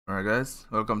Alright guys,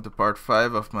 welcome to part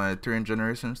 5 of my terrain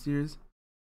generation series.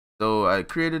 So I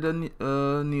created a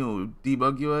new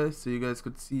debug UI so you guys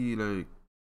could see like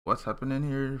what's happening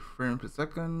here, frame per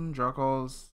second, draw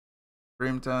calls,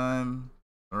 frame time,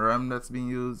 RAM that's being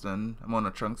used, and amount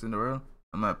of chunks in the world,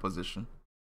 and my position.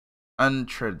 And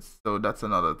threads, so that's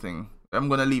another thing. I'm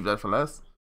gonna leave that for last.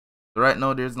 So right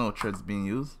now there's no threads being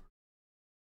used.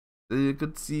 So you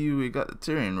could see we got the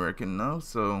terrain working now,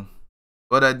 so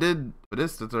what I did for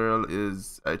this tutorial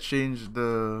is I changed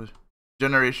the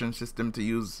generation system to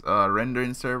use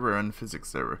rendering server and physics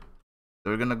server.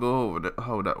 So we're gonna go over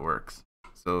how that works.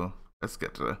 So let's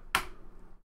get to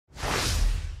that.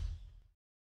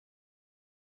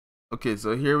 Okay,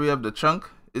 so here we have the chunk.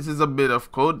 This is a bit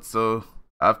of code, so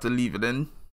I have to leave it in,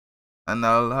 and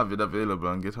I'll have it available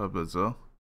on GitHub as well.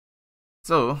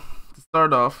 So to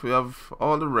start off, we have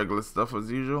all the regular stuff as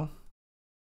usual.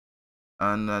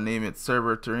 And name it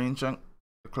server terrain chunk,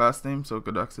 the class name, so we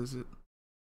could access it.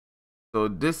 So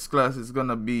this class is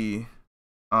gonna be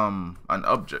an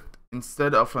object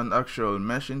instead of an actual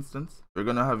mesh instance. We're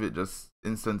gonna have it just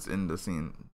instance in the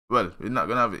scene. Well, we're not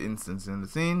gonna have an instance in the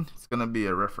scene. It's gonna be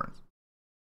a reference.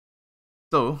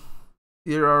 So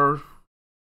here are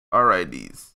our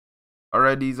IDs. Our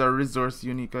IDs are resource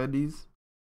unique IDs.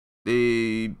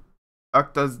 They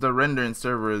act as the rendering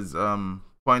server's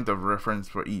point of reference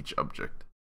for each object.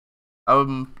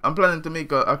 I'm planning to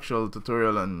make an actual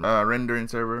tutorial on rendering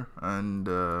server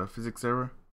and physics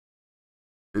server.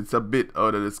 It's a bit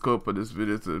out of the scope of this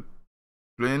video to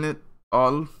explain it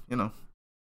all, you know.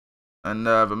 And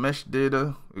I have a mesh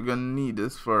data. We're gonna need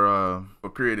this for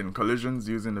creating collisions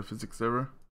using the physics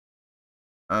server.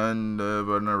 And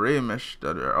an array mesh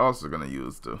that we're also gonna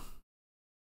use too.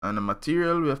 And the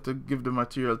material, we have to give the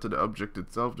material to the object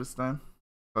itself this time,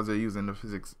 because they're using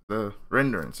the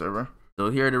rendering server. So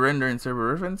here are the rendering server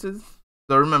references.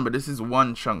 So remember, this is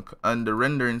one chunk, and the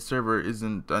rendering server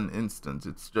isn't an instance,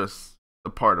 it's just a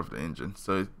part of the engine.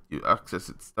 So you access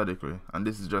it statically, and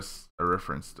this is just a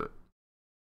reference to it.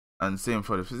 And same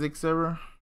for the physics server.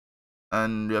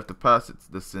 And you have to pass it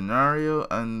the scenario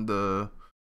and the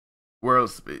world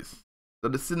space. So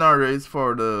the scenario is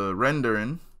for the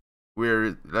rendering, where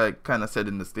it like kind of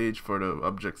setting the stage for the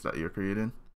objects that you're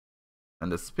creating.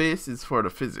 And the space is for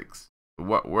the physics,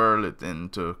 what world it's in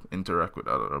to interact with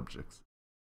other objects.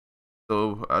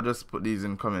 So I'll just put these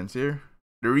in comments here.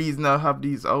 The reason I have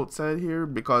these outside here,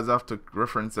 because I have to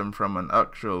reference them from an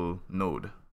actual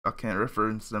node. I can't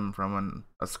reference them from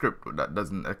a script that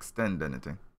doesn't extend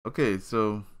anything. Okay,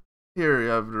 so here you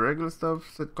have the regular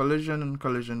stuff, set collision and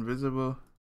collision visible.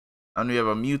 And we have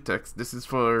a mutex. This is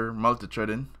for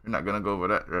multi-threading. We're not gonna go over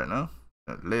that right now,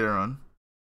 later on.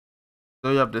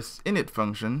 So you have this init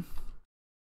function.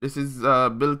 This is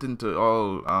built into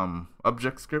all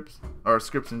object scripts, or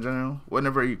scripts in general.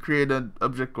 Whenever you create an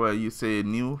object where you say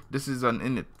new, this is an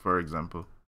init, for example.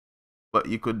 But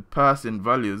you could pass in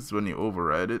values when you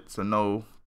override it. So now,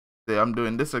 say I'm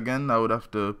doing this again, I would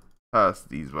have to pass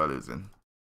these values in.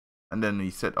 And then we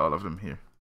set all of them here.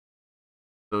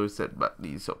 So we set back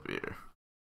these up here.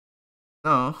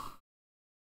 Now,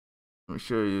 let me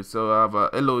show you. So I have a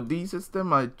LOD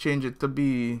system. I change it to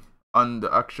be on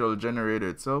the actual generator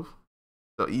itself.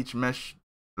 So each mesh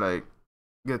like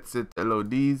gets its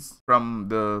LODs from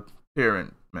the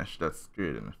parent mesh that's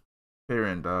created,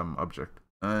 parent object.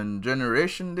 And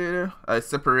generation data, I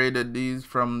separated these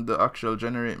from the actual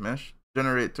generate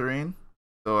terrain.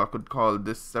 So I could call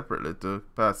this separately to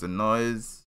pass the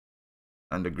noise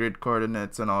and the grid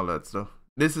coordinates and all that stuff.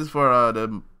 This is for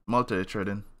the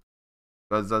multi-threading,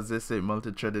 because as they say,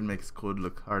 multi-threading makes code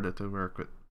look harder to work with.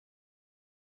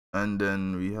 And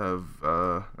then we have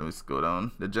let me go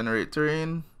down, the generate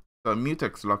terrain, so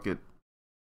mutex lock it.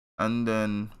 And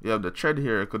then we have the thread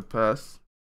here I could pass,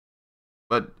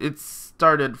 but it's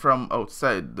started from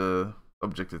outside the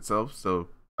object itself, so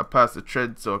I pass the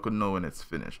thread so I could know when it's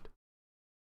finished.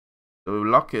 So we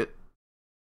lock it.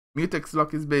 Mutex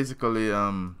lock is basically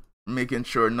making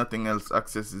sure nothing else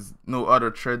accesses, no other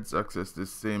threads access the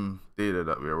same data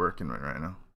that we're working with right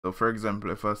now. So for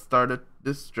example, if I started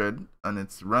this thread and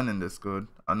it's running this code,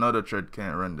 another thread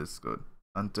can't run this code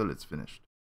until it's finished.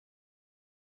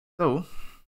 So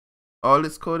all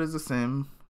this code is the same,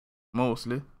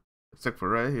 mostly, except for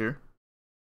right here.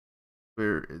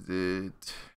 Where is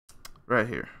it? Right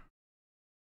here.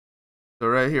 So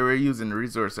right here we're using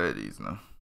resource IDs now.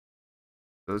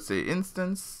 So let's say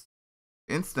instance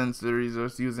the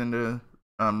resource using the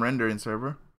rendering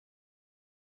server.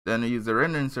 Then we use the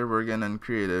rendering server again and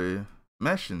create a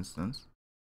mesh instance.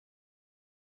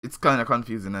 It's kind of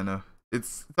confusing, I know.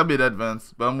 it's a bit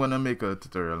advanced, but I'm gonna make a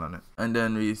tutorial on it. And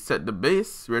then we set the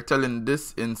base. We're telling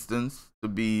this instance to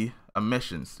be a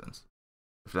mesh instance,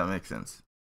 if that makes sense.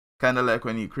 Kind of like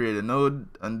when you create a node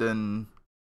and then,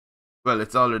 well,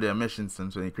 it's already a mesh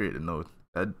instance when you create a node.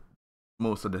 That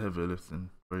most of the heavy lifting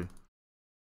for you.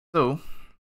 So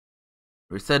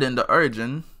we're setting the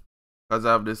origin because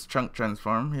I have this chunk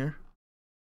transform here.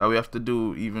 That we have to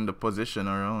do even the position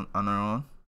on our own.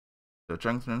 The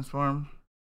chunk transform.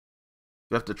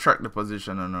 We have to track the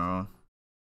position on our own.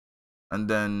 And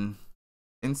then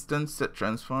instance set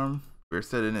transform. We're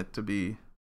setting it to be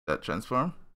that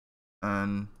transform.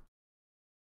 And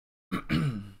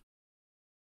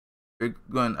we're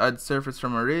going to add surface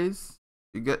from arrays.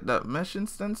 You get that mesh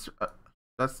instance.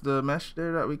 That's the mesh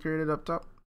there that we created up top.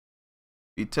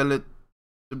 We tell it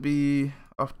to be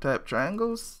of type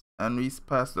triangles, and we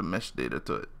pass the mesh data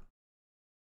to it,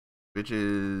 which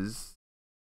is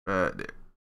right there.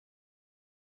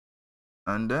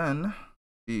 And then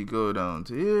we go down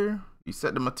to here. We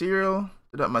set the material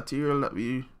to that material that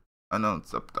we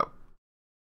announced up top.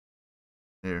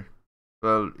 Here.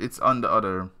 Well, it's on the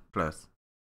other class.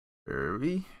 There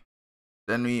we.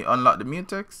 Then we unlock the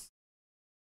mutex.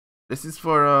 This is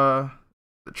for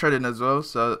the threading as well.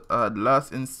 So the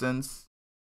last instance,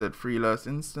 set free last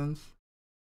instance.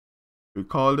 We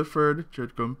call the thread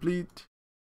complete.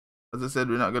 As I said,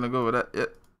 we're not gonna go over that yet.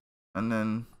 And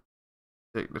then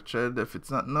take the thread if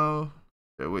it's not now.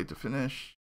 Wait to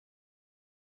finish.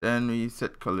 Then we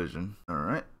set collision.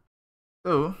 Alright.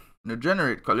 So the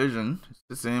generate collision is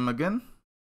the same again.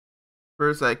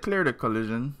 First I clear the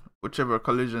collision, whichever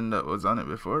collision that was on it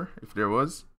before, if there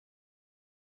was.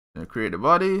 Then create the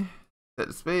body, set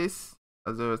the space.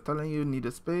 As I was telling you, need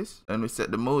a space. And we set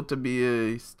the mode to be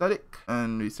a static.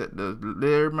 And we set the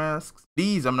layer masks.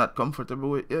 These I'm not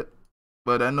comfortable with yet,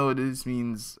 but I know this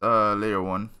means layer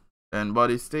 1. And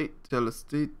body state, tell the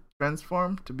state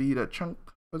transform to be that chunk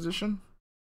position.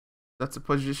 That's the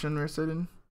position we're setting.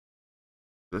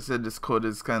 As I said, this code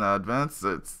is kind of advanced,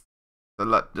 so it's a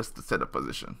lot just to set a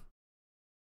position.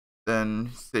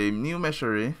 Then say new mesh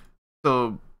array.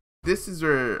 So this is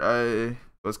where I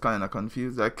was kind of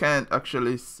confused. I can't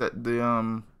actually set the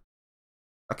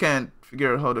I can't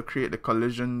figure out how to create the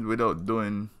collision without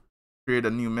doing create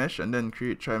a new mesh and then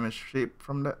create tri-mesh shape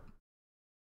from that.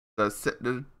 So I set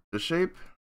the shape.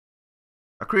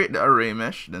 I create the array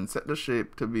mesh, then set the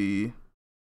shape to be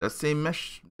the same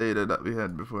mesh data that we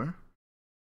had before.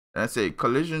 And I say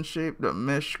collision shape dot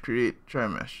mesh create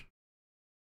tri-mesh.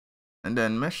 And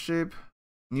then mesh shape,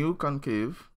 new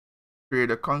concave,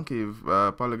 create a concave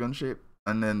polygon shape,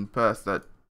 and then pass that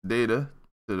data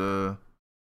to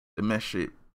the mesh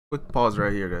shape. Quick pause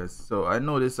right here, guys. So I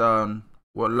noticed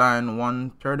what line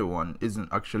 131 isn't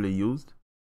actually used.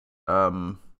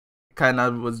 Kind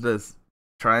of was just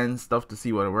trying stuff to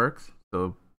see what works,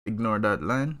 so ignore that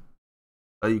line.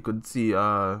 You could see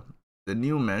the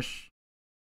new mesh,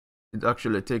 it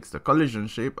actually takes the collision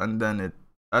shape and then it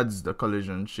adds the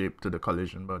collision shape to the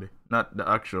collision body, not the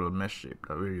actual mesh shape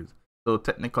that we're using. So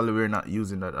technically we're not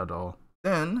using that at all.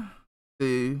 Then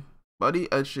the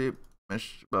body add shape,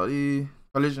 mesh body,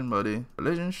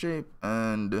 collision shape,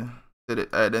 and set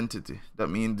it identity. That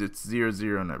means it's 0,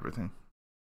 0 and everything.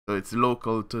 So it's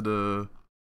local to the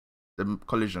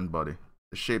collision body.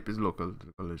 The shape is local to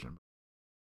the collision body.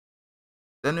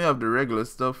 Then we have the regular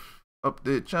stuff.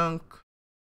 Update chunk.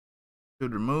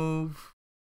 Should remove.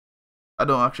 I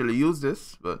don't actually use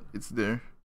this, but it's there.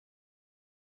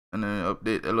 And then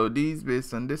update LODs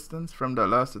based on distance from the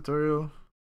last tutorial.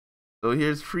 So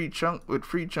here's free chunk. With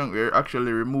free chunk, we're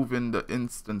actually removing the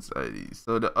instance ID.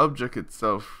 So the object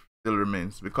itself still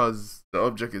remains because the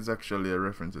object is actually a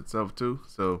reference itself too.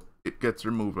 So it gets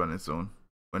removed on its own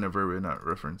whenever we're not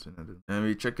referencing it. And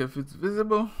we check if it's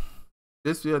visible.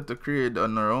 This we have to create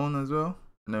on our own as well.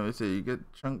 And then we say you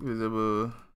get chunk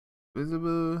visible,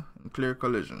 and clear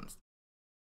collisions.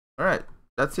 Alright,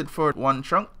 that's it for one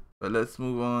chunk. But let's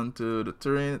move on to the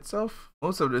terrain itself.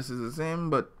 Most of this is the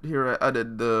same, but here I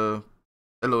added the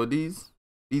LODs.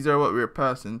 These are what we're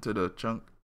passing to the chunk.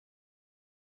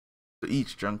 To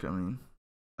each chunk, I mean.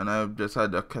 And I've just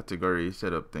had a category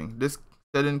setup thing. This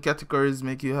setting categories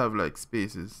make you have like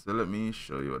spaces. So let me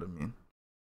show you what I mean.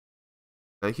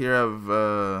 Like here I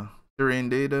have terrain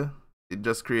data. It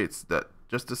just creates that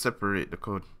just to separate the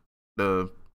code,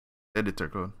 the editor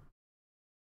code.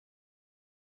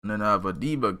 And then I have a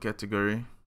debug category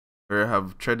where I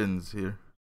have threadings here.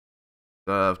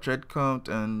 So I have thread count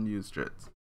and use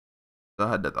threads. So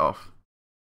I had that off.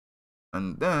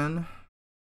 And then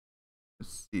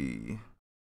let's see.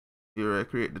 Here I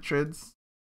create the threads.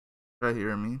 Right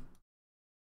here, I mean.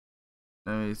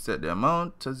 Then we set the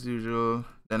amount as usual.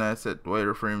 Then I set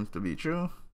wireframes to be true,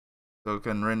 so it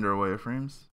can render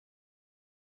wireframes.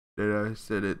 Then I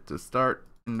set it to start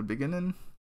in the beginning.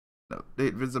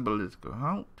 Update visibility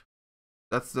count.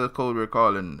 That's the code we're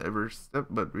calling every step,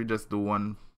 but we just do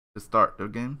one to start the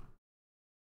game.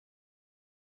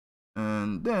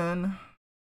 And then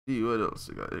see what else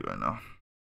we got here right now.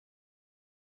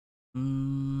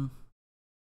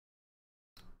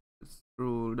 Let's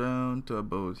scroll down to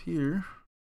about here.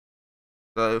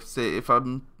 So if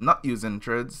I'm not using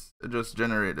threads, I just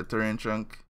generate the terrain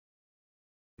chunk.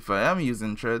 If I am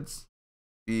using threads,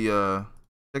 we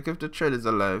check if the thread is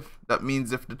alive. That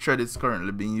means if the thread is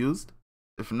currently being used.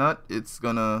 If not, it's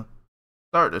gonna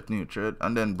start a new thread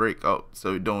and then break out,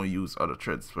 so we don't use other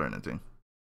threads for anything.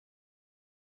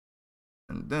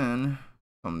 And then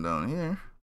come down here.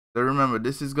 So remember,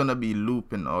 this is gonna be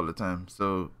looping all the time.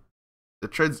 So the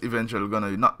thread's eventually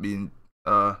gonna not be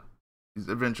is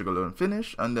eventually gonna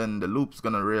finish, and then the loop's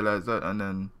gonna realize that and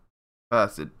then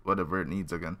pass it whatever it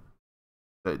needs again.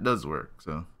 So it does work.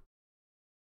 So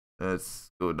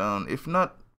let's go down. If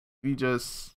not, we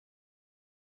just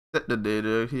set the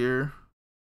data here.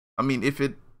 I mean, if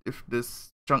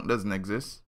this chunk doesn't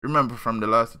exist, remember from the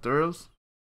last tutorials,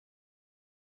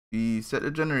 we set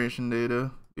the generation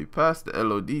data, we pass the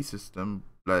LOD system,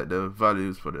 like the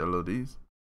values for the LODs,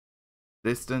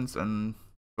 distance and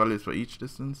values for each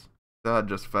distance. So I had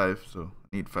just 5, so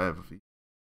I need 5 of each.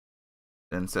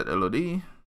 Then set LOD,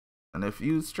 and if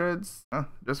use threads,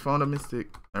 just found a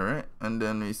mistake. Alright, and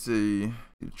then we see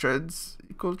threads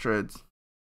equal threads,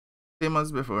 same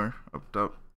as before, up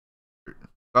top.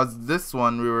 Because this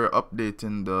one we were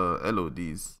updating the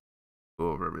LODs.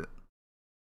 Go over a bit.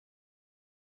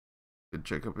 Good,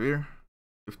 check up here.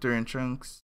 If terrain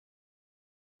chunks,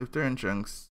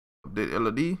 update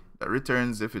LOD. That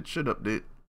returns if it should update.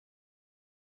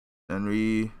 Then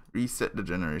we reset the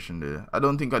generation data. I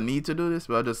don't think I need to do this,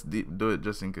 but I'll just do it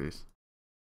just in case.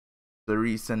 So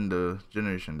resend the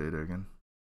generation data again.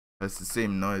 That's the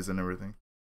same noise and everything.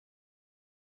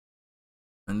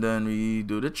 And then we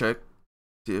do the check.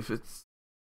 See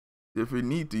if we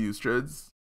need to use threads,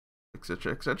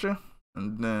 etc, etc.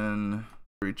 And then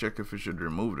we check if we should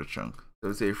remove the chunk. So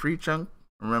we say free chunk.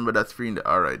 Remember, that's free in the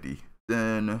RID.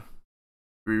 Then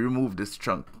we remove this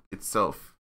chunk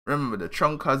itself. Remember, the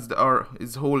chunk has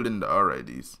is holding the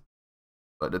RIDs,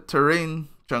 but the terrain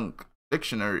chunk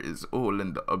dictionary is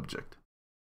holding the object.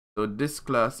 So this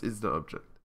class is the object.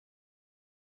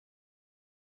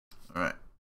 Alright,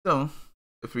 so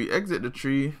if we exit the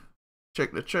tree,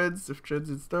 check the threads. If threads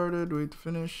is started, wait to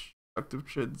finish. Active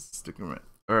threads, sticking right.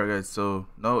 Alright guys, so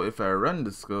now if I run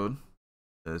this code,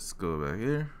 let's go back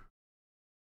here.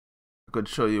 I could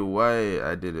show you why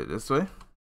I did it this way.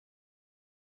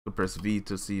 So press V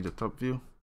to see the top view.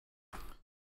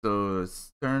 So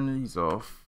let's turn these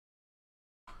off.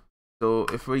 So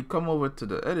if we come over to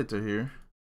the editor here,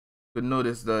 you could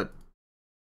notice that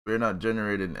we're not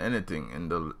generating anything in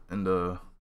the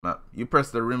map. You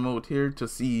press the remote here to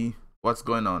see what's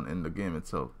going on in the game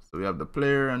itself. So we have the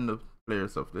player and the player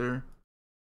stuff there.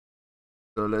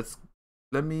 So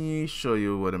let me show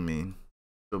you what I mean.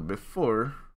 So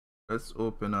before, let's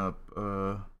open up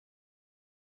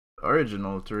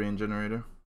original terrain generator.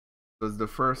 So it's the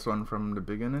first one from the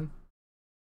beginning.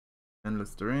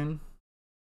 Endless terrain.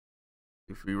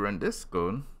 If we run this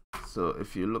code, so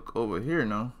if you look over here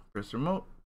now, press remote,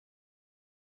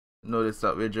 notice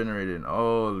that we're generating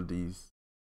all these,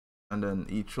 and then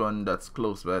each one that's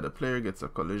close by the player gets a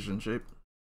collision shape.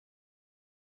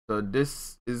 So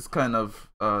this is kind of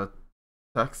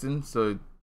taxing, so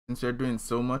since you're doing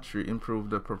so much, we improve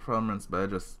the performance by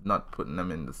just not putting them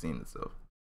in the scene itself.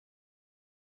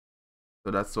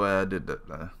 So that's why I did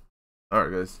that.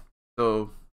 Alright guys,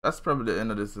 so that's probably the end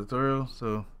of this tutorial.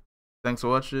 So thanks for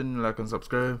watching, like and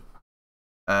subscribe,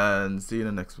 and see you in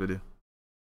the next video.